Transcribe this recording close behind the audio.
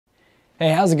Hey,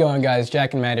 how's it going, guys?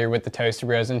 Jack and Matt here with the Toasty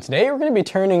Bros, and today we're going to be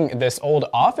turning this old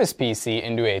office PC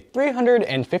into a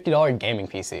 $350 gaming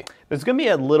PC. There's going to be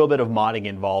a little bit of modding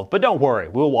involved, but don't worry,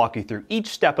 we'll walk you through each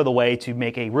step of the way to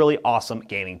make a really awesome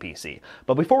gaming PC.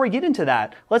 But before we get into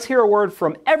that, let's hear a word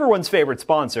from everyone's favorite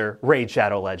sponsor, Raid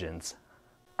Shadow Legends.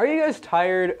 Are you guys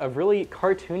tired of really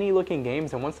cartoony looking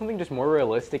games and want something just more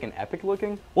realistic and epic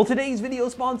looking? Well, today's video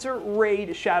sponsor,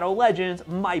 Raid Shadow Legends,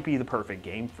 might be the perfect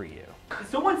game for you. Did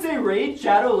someone say Raid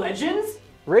Shadow Legends?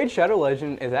 Raid Shadow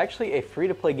Legend is actually a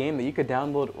free-to-play game that you could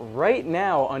download right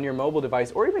now on your mobile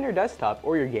device or even your desktop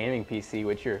or your gaming PC,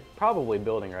 which you're probably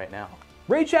building right now.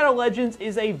 Raid Shadow Legends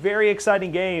is a very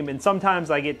exciting game, and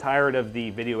sometimes I get tired of the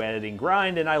video editing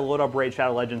grind and I load up Raid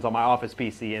Shadow Legends on my office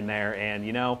PC in there, and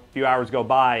you know, a few hours go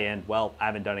by and, well, I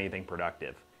haven't done anything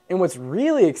productive. And what's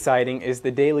really exciting is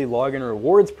the daily login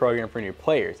rewards program for new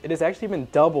players. It has actually been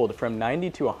doubled from 90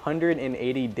 to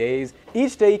 180 days.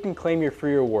 Each day you can claim your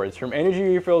free rewards, from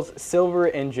energy refills, silver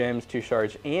and gems to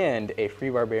shards, and a free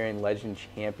Barbarian Legend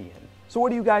Champion. So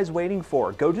what are you guys waiting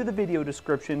for? Go to the video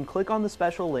description, click on the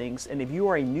special links, and if you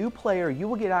are a new player, you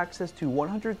will get access to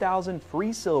 100,000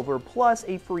 free silver plus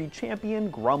a free champion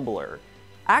Grumbler.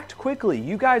 Act quickly,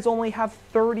 you guys only have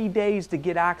 30 days to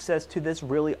get access to this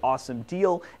really awesome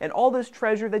deal, and all this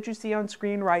treasure that you see on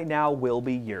screen right now will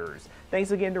be yours.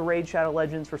 Thanks again to Raid Shadow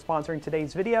Legends for sponsoring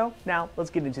today's video. Now, let's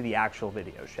get into the actual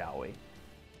video, shall we?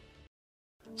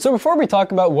 So before we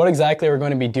talk about what exactly we're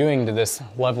going to be doing to this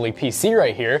lovely PC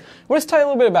right here, we'll just tell you a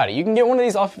little bit about it. You can get one of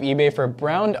these off of eBay for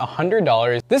around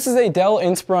 $100. This is a Dell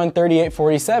Inspiron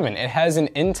 3847. It has an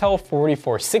Intel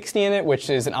 4460 in it, which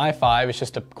is an i5. It's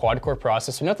just a quad-core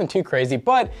processor, nothing too crazy,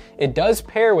 but it does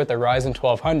pair with a Ryzen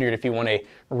 1200 if you want a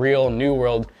real new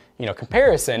world,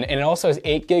 comparison. And it also has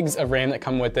 8 gigs of RAM that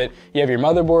come with it. You have your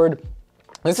motherboard.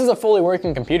 This is a fully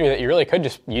working computer that you really could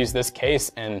just use this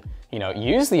case and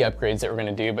use the upgrades that we're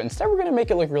going to do, but instead we're going to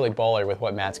make it look really baller with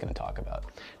what Matt's going to talk about.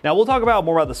 Now we'll talk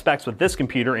more about the specs with this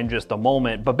computer in just a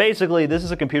moment, but basically this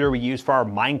is a computer we use for our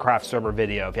Minecraft server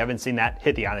video. If you haven't seen that,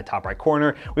 hit the eye in the top right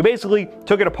corner. We basically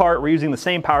took it apart. We're using the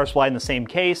same power supply in the same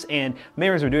case, and the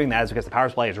main reason we're doing that is because the power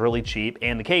supply is really cheap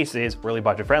and the case is really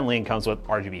budget friendly and comes with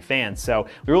RGB fans. So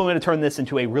we really want to turn this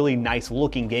into a really nice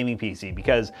looking gaming PC,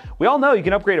 because we all know you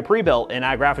can upgrade a pre-built and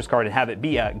add a graphics card and have it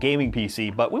be a gaming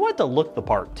PC, but we want it to look the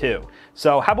part too.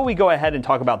 So how about we go ahead and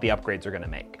talk about the upgrades we're going to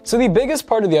make. So the biggest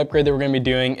part of the upgrade that we're going to be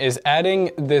doing is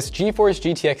adding this GeForce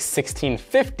GTX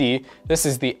 1650. This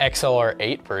is the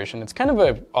XLR8 version. It's kind of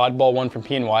an oddball one from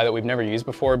P&Y that we've never used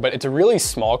before, but it's a really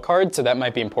small card, so that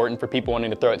might be important for people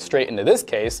wanting to throw it straight into this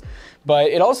case.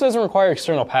 But it also doesn't require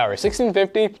external power.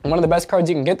 1650, one of the best cards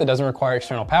you can get that doesn't require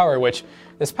external power, which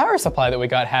this power supply that we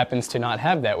got happens to not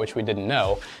have that, which we didn't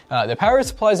know. The power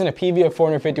supply is in a PV of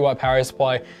 450 watt power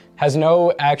supply. Has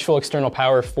no actual external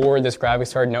power for this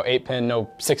graphics card, no 8-pin, no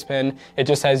 6-pin. It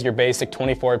just has your basic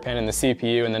 24-pin in the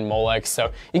CPU and then Molex.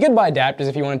 So you could buy adapters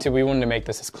if you wanted to. We wanted to make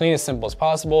this as clean, as simple as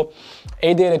possible.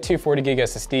 ADATA 240 gig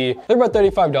SSD. They're about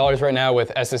 $35 right now,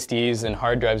 with SSDs and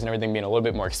hard drives and everything being a little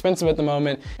bit more expensive at the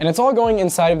moment. And it's all going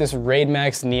inside of this Raid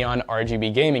Max Neon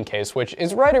RGB gaming case, which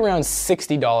is right around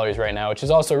 $60 right now, which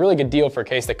is also a really good deal for a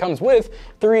case that comes with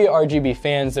 3 RGB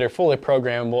fans that are fully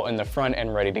programmable in the front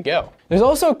and ready to go. There's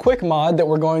also a quick mod that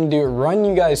we're going to run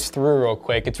you guys through real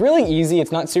quick. It's really easy,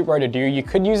 it's not super hard to do. You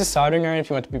could use a soldering iron if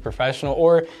you want to be professional,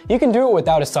 or you can do it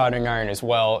without a soldering iron as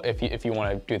well if you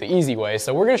want to do the easy way.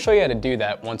 So we're going to show you how to do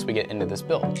that once we get into this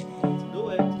build.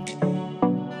 Do it.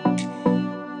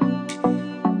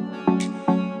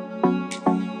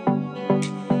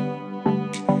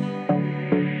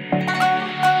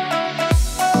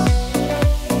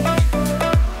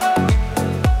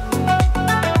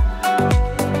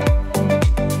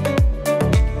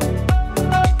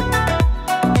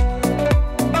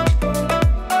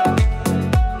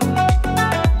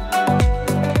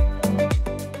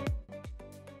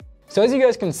 So as you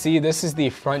guys can see, this is the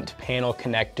front panel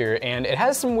connector, and it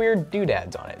has some weird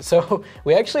doodads on it. So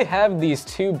we actually have these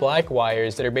 2 black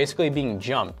wires that are basically being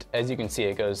jumped. As you can see,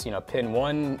 it goes, pin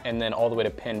 1 and then all the way to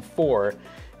pin 4.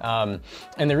 And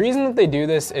the reason that they do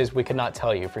this is we could not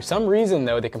tell you. For some reason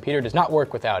though, the computer does not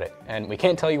work without it. And we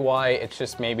can't tell you why. It's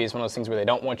just maybe it's one of those things where they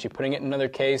don't want you putting it in another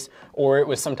case, or it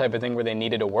was some type of thing where they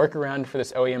needed a workaround for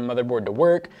this OEM motherboard to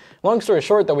work. Long story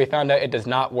short though, we found out it does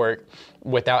not work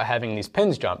without having these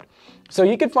pins jumped. So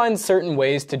you could find certain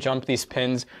ways to jump these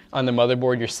pins on the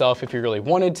motherboard yourself if you really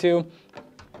wanted to.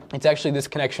 It's actually this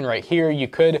connection right here. You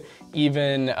could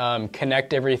even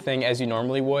connect everything as you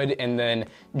normally would and then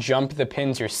jump the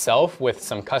pins yourself with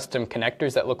some custom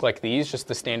connectors that look like these, just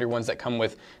the standard ones that come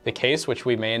with the case, which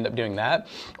we may end up doing that.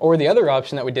 Or the other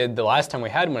option that we did the last time we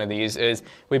had one of these is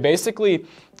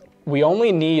we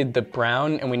only need the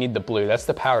brown and we need the blue. That's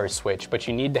the power switch, but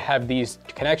you need to have these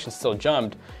connections still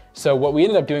jumped. So what we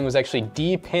ended up doing was actually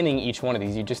de-pinning each one of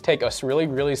these. You just take a really,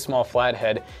 really small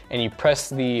flathead and you press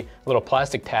the little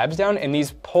plastic tabs down and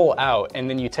these pull out, and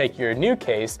then you take your new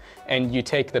case and you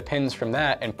take the pins from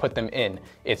that and put them in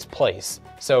its place.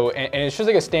 So, and it's just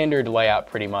like a standard layout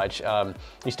pretty much.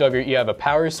 You still have you have a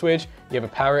power switch, you have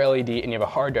a power LED, and you have a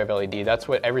hard drive LED. That's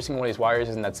what every single one of these wires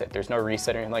is, and that's it. There's no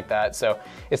reset or anything like that. So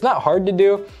it's not hard to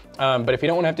do, but if you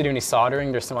don't want to have to do any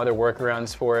soldering, there's some other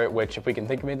workarounds for it, which if we can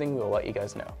think of anything, we'll let you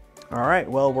guys know. All right,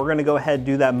 well, we're gonna go ahead and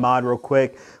do that mod real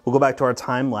quick. We'll go back to our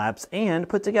time lapse and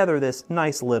put together this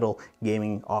nice little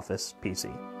gaming office PC.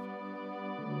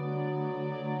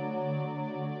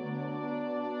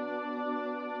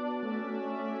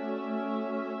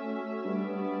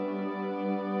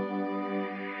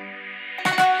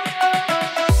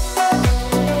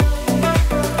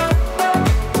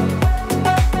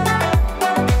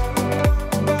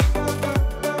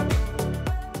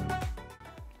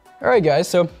 All right, guys,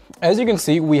 so as you can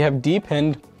see, we have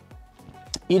de-pinned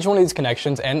each one of these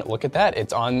connections, and look at that,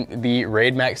 it's on the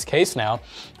RAID Max case now.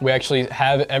 We actually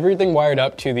have everything wired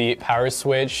up to the power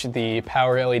switch, the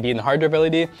power LED, and the hard drive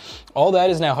LED. All that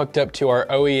is now hooked up to our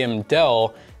OEM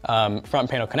Dell front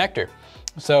panel connector.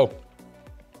 So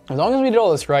as long as we did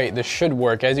all this right, this should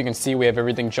work. As you can see, we have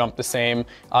everything jumped the same.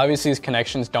 Obviously, these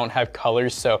connections don't have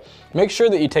colors, so make sure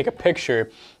that you take a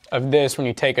picture of this when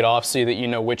you take it off so that you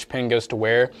know which pin goes to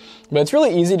where. But it's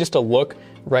really easy just to look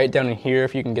right down in here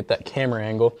if you can get that camera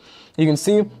angle. You can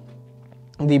see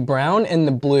the brown and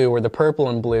the blue, or the purple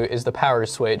and blue, is the power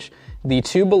switch. The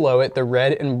two below it, the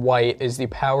red and white, is the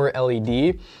power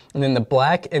LED, and then the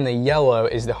black and the yellow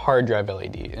is the hard drive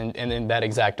LED, and in that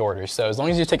exact order. So as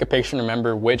long as you take a picture and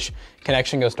remember which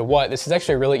connection goes to what, this is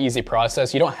actually a really easy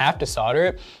process. You don't have to solder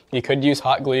it. You could use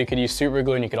hot glue, you could use super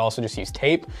glue, and you could also just use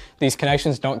tape. These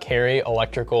connections don't carry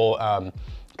electrical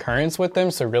currents with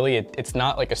them, so really it's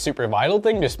not like a super vital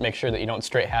thing. Just make sure that you don't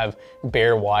straight have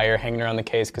bare wire hanging around the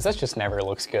case, because that just never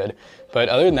looks good. But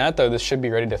other than that though, this should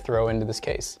be ready to throw into this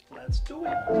case. Let's do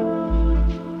it.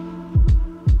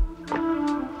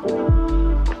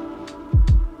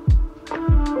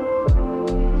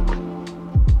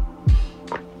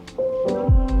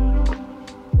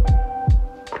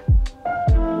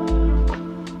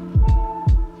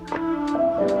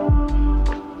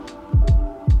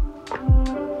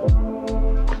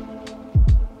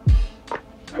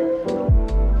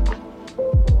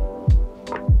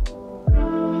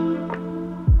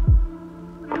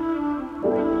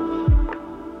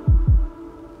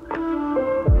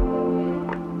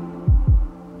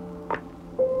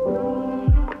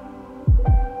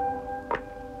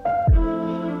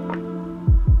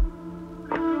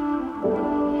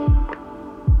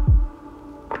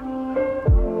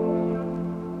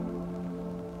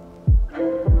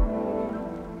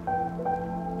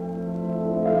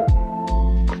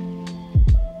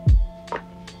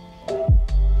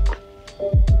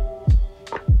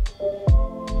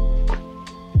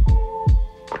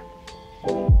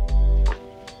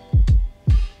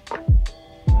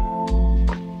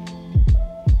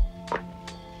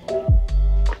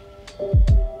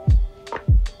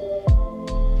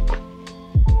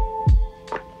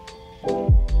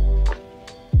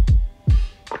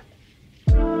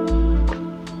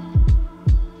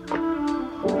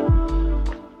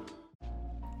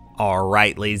 All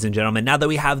right, ladies and gentlemen, now that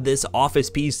we have this office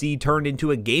PC turned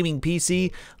into a gaming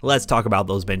PC, let's talk about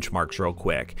those benchmarks real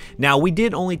quick. Now, we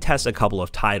did only test a couple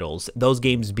of titles, those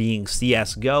games being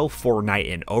CSGO,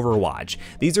 Fortnite, and Overwatch.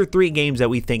 These are three games that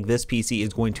we think this PC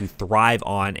is going to thrive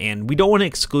on, and we don't want to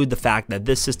exclude the fact that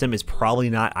this system is probably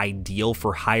not ideal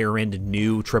for higher-end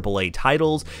new AAA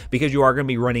titles, because you are going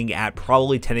to be running at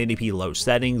probably 1080p low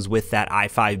settings, with that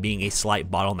i5 being a slight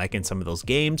bottleneck in some of those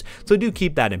games, so do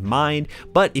keep that in mind.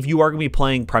 But if you are going to be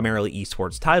playing primarily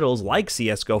esports titles like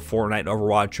CSGO, Fortnite,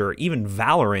 Overwatch, or even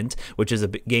Valorant, which is a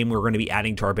game we're going to be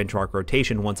adding to our benchmark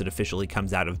rotation once it officially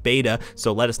comes out of beta,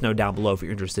 so let us know down below if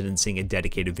you're interested in seeing a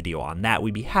dedicated video on that.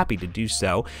 We'd be happy to do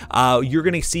so. You're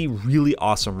going to see really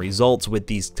awesome results with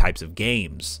these types of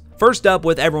games. First up,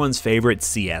 with everyone's favorite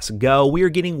CSGO, we are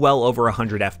getting well over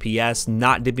 100 FPS,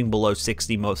 not dipping below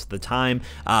 60 most of the time,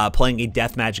 playing a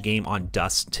deathmatch game on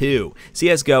Dust 2.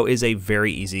 CSGO is a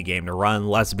very easy game to run,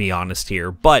 let's be honest here,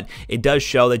 but it does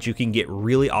show that you can get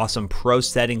really awesome pro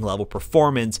setting level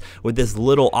performance with this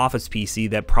little office PC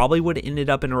that probably would have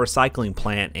ended up in a recycling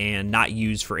plant and not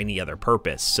used for any other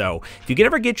purpose. So if you can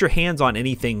ever get your hands on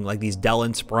anything like these Dell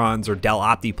Inspirons or Dell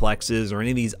Optiplexes or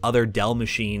any of these other Dell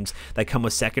machines that come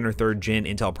with second or third gen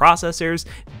Intel processors,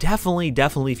 definitely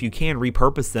if you can,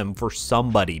 repurpose them for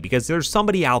somebody, because there's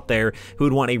somebody out there who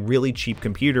would want a really cheap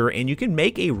computer, and you can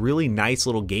make a really nice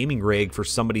little gaming rig for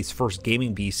somebody's first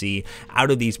gaming PC out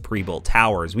of these pre-built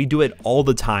towers. We do it all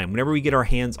the time. Whenever we get our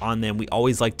hands on them, we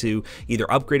always like to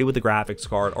either upgrade it with a graphics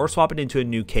card or swap it into a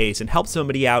new case and help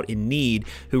somebody out in need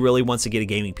who really wants to get a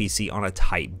gaming PC on a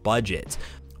tight budget.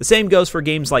 The same goes for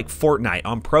games like Fortnite.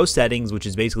 On pro settings, which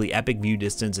is basically epic view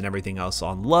distance and everything else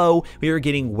on low, we are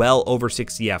getting well over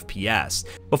 60 FPS.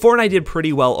 But Fortnite did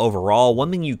pretty well overall. One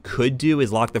thing you could do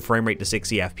is lock the frame rate to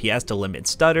 60 FPS to limit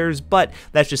stutters, but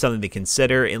that's just something to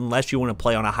consider. Unless you want to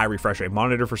play on a high refresh rate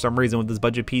monitor for some reason with this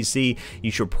budget PC,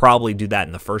 you should probably do that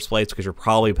in the first place, because you're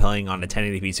probably playing on a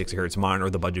 1080p 60Hz monitor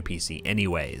with a budget PC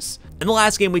anyways. And the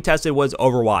last game we tested was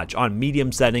Overwatch. On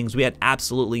medium settings, we had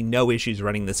absolutely no issues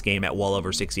running this game at well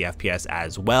over 60 FPS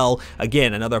as well.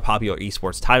 Again, another popular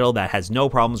esports title that has no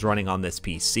problems running on this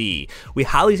PC. We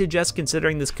highly suggest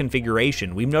considering this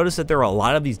configuration. We've noticed that there are a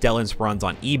lot of these Dell Inspirons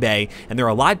on eBay, and they're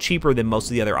a lot cheaper than most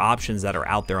of the other options that are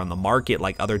out there on the market,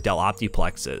 like other Dell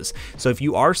Optiplexes. So if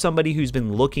you are somebody who's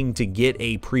been looking to get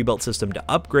a pre-built system to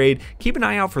upgrade, keep an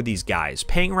eye out for these guys.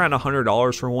 Paying around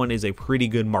 $100 for one is a pretty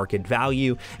good market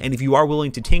value, and if you are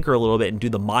willing to tinker a little bit and do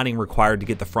the modding required to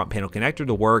get the front panel connector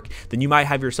to work, then you might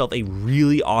have yourself a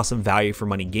really awesome value for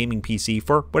money gaming PC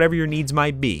for whatever your needs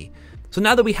might be. So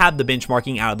now that we have the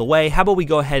benchmarking out of the way, how about we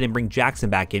go ahead and bring Jackson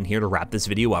back in here to wrap this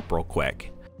video up real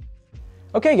quick.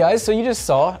 Okay guys, so you just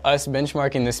saw us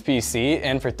benchmarking this PC,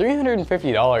 and for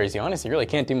 $350, you honestly really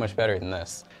can't do much better than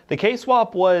this. The case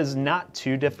swap was not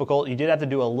too difficult. You did have to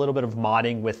do a little bit of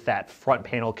modding with that front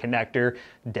panel connector,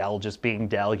 Dell just being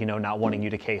Dell, you know, not wanting you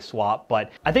to case swap.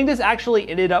 But I think this actually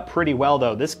ended up pretty well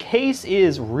though. This case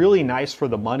is really nice for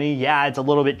the money. Yeah, it's a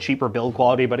little bit cheaper build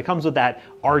quality, but it comes with that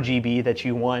RGB that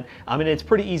you want. I mean, it's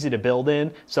pretty easy to build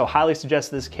in, so highly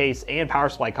suggest this case and power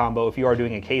supply combo if you are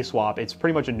doing a case swap. It's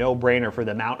pretty much a no-brainer for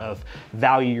the amount of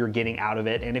value you're getting out of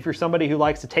it. And if you're somebody who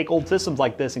likes to take old systems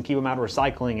like this and keep them out of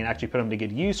recycling and actually put them to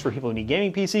good use for people who need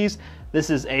gaming PCs, this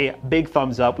is a big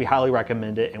thumbs up. We highly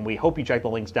recommend it, and we hope you check the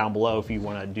links down below if you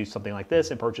want to do something like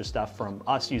this and purchase stuff from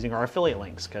us using our affiliate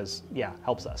links, because yeah,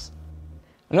 helps us.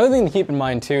 Another thing to keep in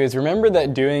mind too is remember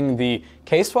that doing the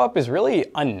case swap is really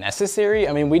unnecessary.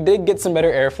 I mean, we did get some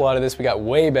better airflow out of this, we got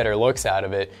way better looks out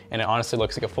of it, and it honestly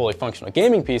looks like a fully functional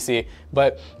gaming PC,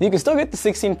 but you can still get the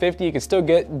 1650, you can still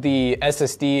get the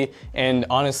SSD, and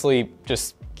honestly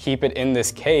just keep it in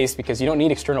this case because you don't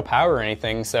need external power or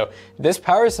anything. So this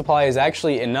power supply is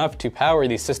actually enough to power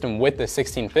the system with the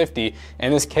 1650,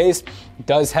 and this case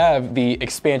does have the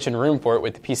expansion room for it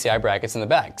with the PCI brackets in the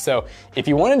back. So if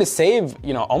you wanted to save,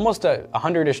 you know, almost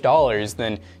 $100-ish,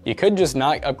 then you could just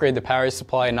not upgrade the power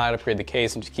supply, not upgrade the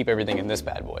case, and just keep everything in this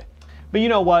bad boy. But you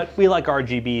know what? We like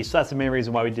RGB, so that's the main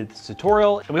reason why we did this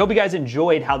tutorial. And we hope you guys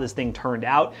enjoyed how this thing turned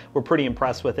out. We're pretty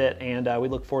impressed with it, and we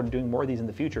look forward to doing more of these in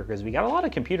the future because we got a lot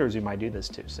of computers we might do this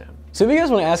to soon. So if you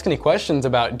guys want to ask any questions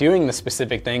about doing the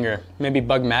specific thing, or maybe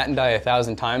bug Matt and I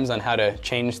 1,000 times on how to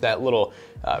change that little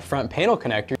front panel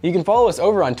connector, you can follow us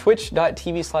over on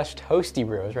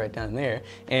twitch.tv/toastybros right down there,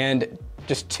 and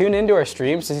just tune into our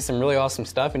streams to see some really awesome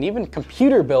stuff, and even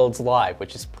computer builds live,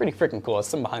 which is pretty freaking cool. It's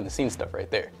some behind the scenes stuff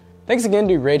right there. Thanks again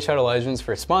to Raid Shadow Legends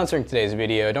for sponsoring today's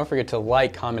video. Don't forget to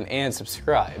like, comment, and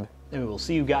subscribe. And we will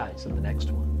see you guys in the next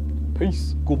one.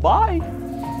 Peace. Goodbye.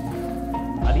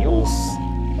 Adios.